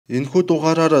Энэхүү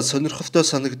дугаараар сонирхолтой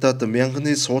санагдаад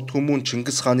мянганы суудгүмүн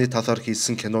Чингис хааны талаар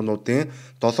хийсэн кинонуудын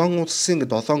 7 улсын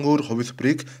 7 өөр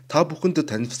хувилбарыг та бүхэнд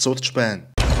танилцуулж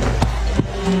байна.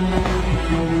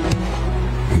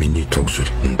 Миний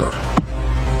төгсөлтөнд ор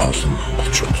олон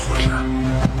монголчууд хурлаа.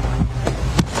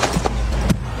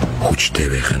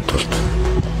 Хүчтэй байхын тулд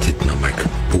тэд намайг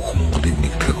бүх Монголыг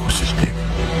нэгтгэх хүсэлтэйг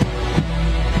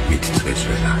мэдцгээж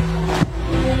байна.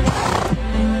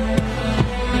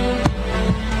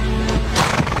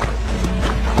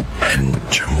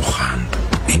 Чамуханд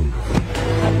энэ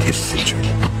тэрсэлж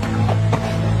байна.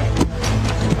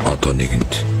 Одоо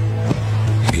нэгэнт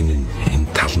энэ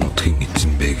тал нутгийн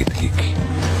эзэн бэ гэдгийг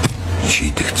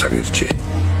шийдэх цаг иржээ.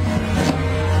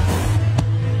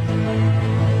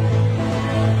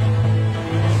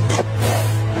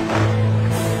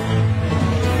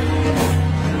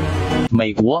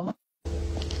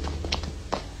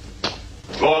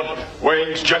 Lord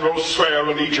Wayne's generals swear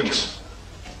allegiance.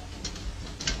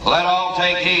 Let all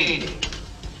take heed.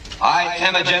 I,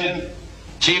 Temujin,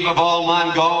 chief of all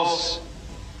Mongols,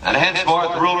 and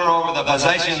henceforth ruler over the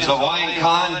possessions of Wayne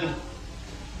Khan,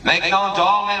 make known to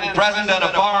all men present and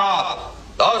afar off,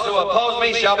 those who oppose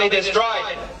me shall be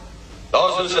destroyed,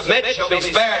 those who submit shall be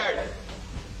spared,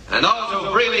 and those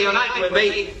who freely unite with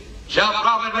me shall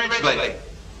profit richly,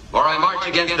 for I march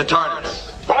against the Tartars.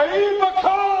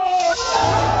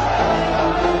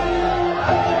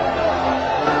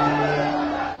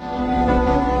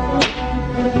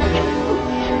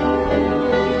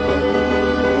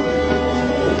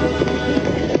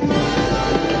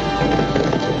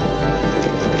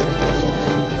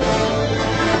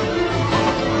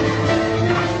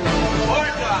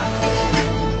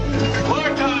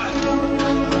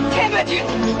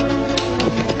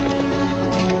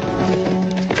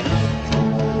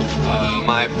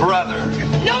 My brother.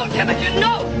 No, Temujin,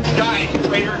 no! Die,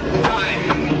 traitor, die!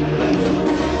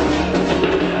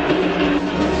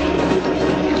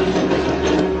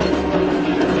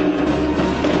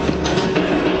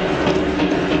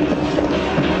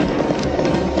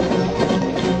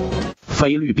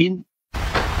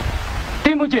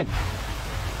 Temujin.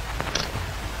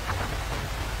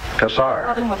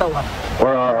 Kassar,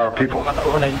 where are our people?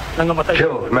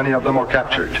 Killed, many of them were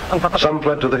captured. Some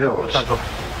fled to the hills.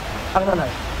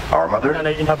 Our mother?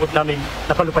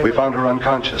 We found her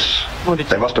unconscious.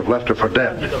 They must have left her for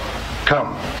dead.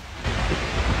 Come.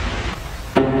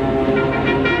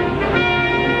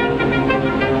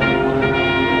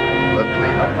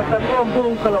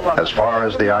 As far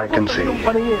as the eye can see.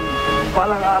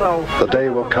 The day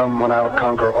will come when I'll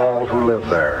conquer all who live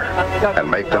there and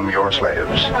make them your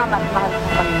slaves.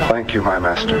 Thank you, my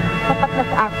master.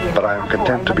 But I am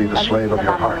content to be the slave of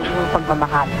your heart.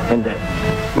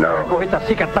 No.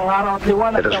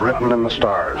 It is written in the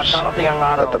stars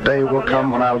that the day will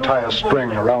come when I'll tie a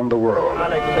string around the world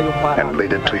and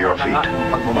lead it to your feet.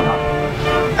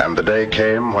 And the day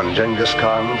came when Чингис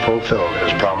Khan fulfilled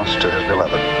his promise to his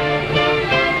beloved.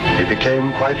 He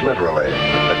became quite literally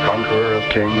the conqueror of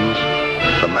kings,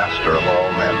 the master of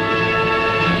all men.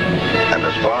 And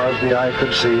as far as the eye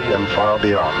could see and far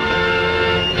beyond,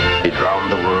 he drowned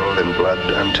the world in blood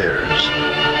and tears.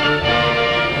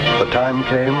 The time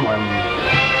came when,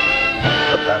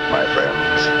 but that, my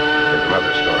friends, is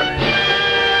another story.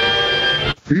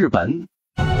 日本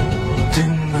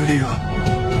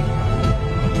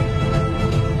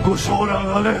ご承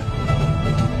覧あれ。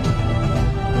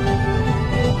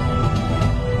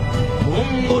モ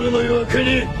ンゴルの夜明け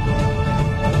に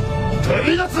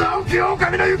旅立つ青き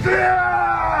狼の行方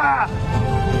や。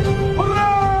ほら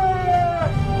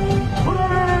ほら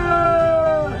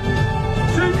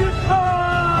チンギスカン。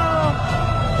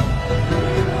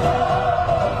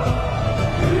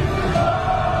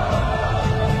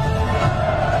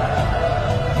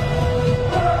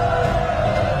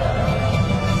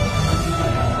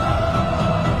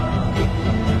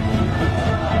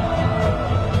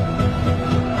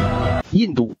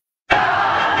印度。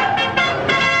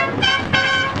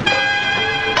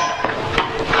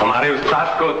हमारे उस्ताद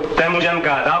को तेमुजन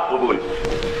का आदाब कबूल।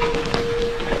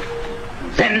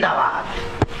 जिंदाबाद।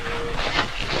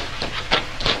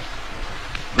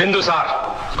 बिंदुसार।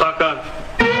 काका।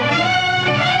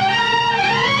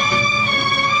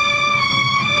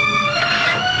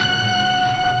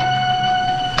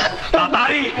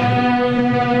 तातारी।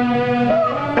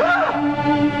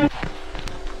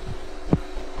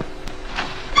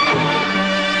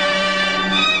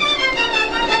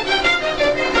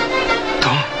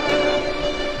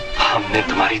 हमने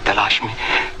तुम्हारी तलाश में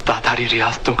तातारी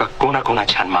रियासतों का कोना कोना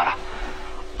छान मारा।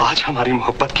 आज हमारी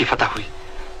मोहब्बत की फतह हुई।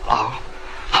 आओ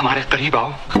हमारे करीब आओ।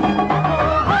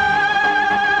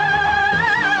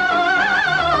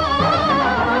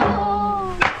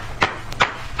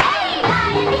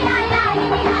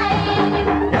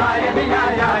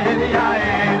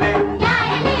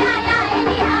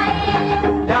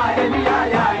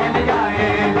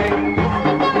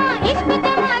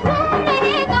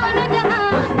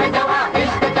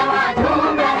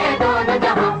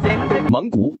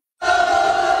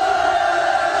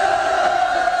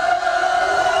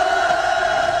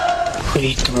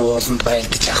 усанд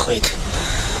байлдаж ах үед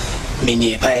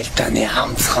миний байлдааны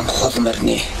амцхан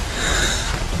хулмарны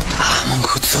аман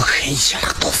хөцөг хэн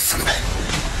шархдуулсан бэ?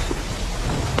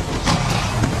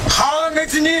 хаан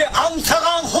эзний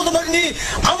амцхан хулмарны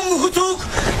аман хөцөг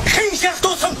хэн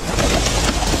шархдуулсан?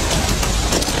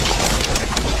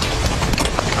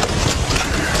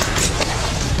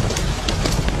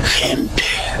 Хэмп.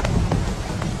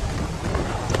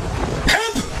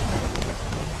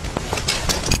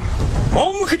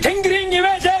 Өмх тэнгэрийн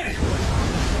нэмэлэр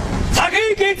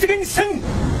цагийг эзэгнсэн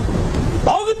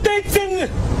богд эзэн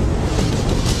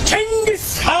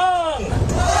Чингис хаан.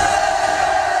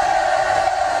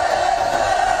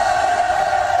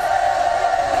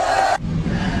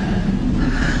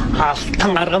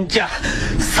 Алтан аргамжаа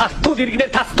сартуул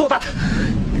иргэнээр тастуулаад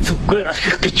зүгээр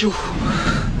архих гэж юу?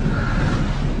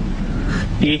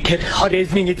 Би тэр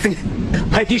хорезмийн эзэн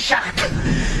падишахт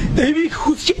эвийг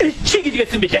хүсч элчиг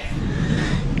илгээсэн билээ.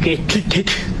 Гэтэл тэд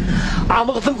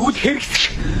амгалангүй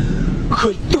хэрэгсэх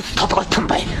хөлтөс тодгойтон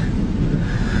байна.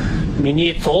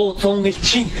 Миний 100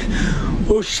 элчийн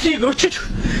өшлийг өчөж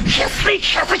хясрыг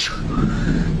хясаж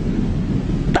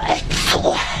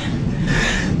байцгаа.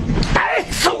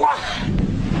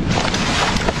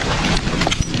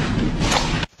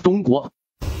 中国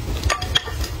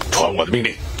传我的命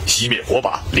令，熄灭火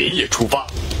把，连夜出发，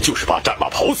就是把战马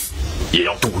跑死，也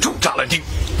要堵住栅栏钉。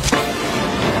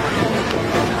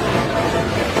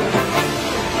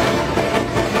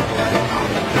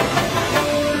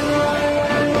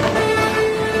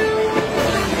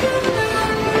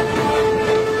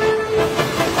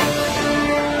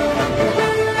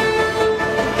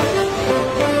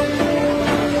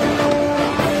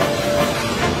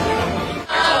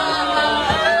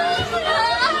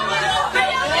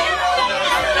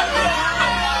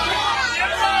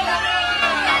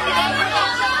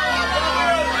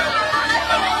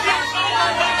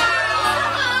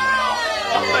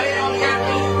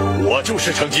我就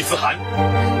是成吉思汗，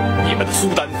你们的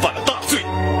苏丹犯了大罪，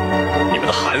你们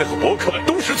的汗和伯克们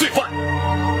都是罪犯。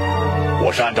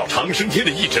我是按照长生天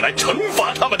的意志来惩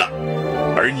罚他们的，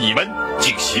而你们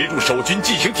竟协助守军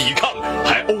进行抵抗，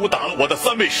还殴打了我的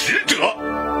3位使者。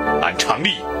按常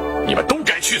例，你们都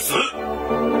该去死。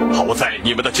好在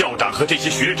你们的教长和这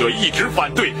些学者一直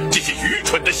反对这些愚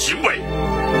蠢的行为，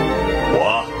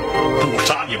我不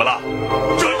杀你们了，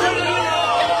这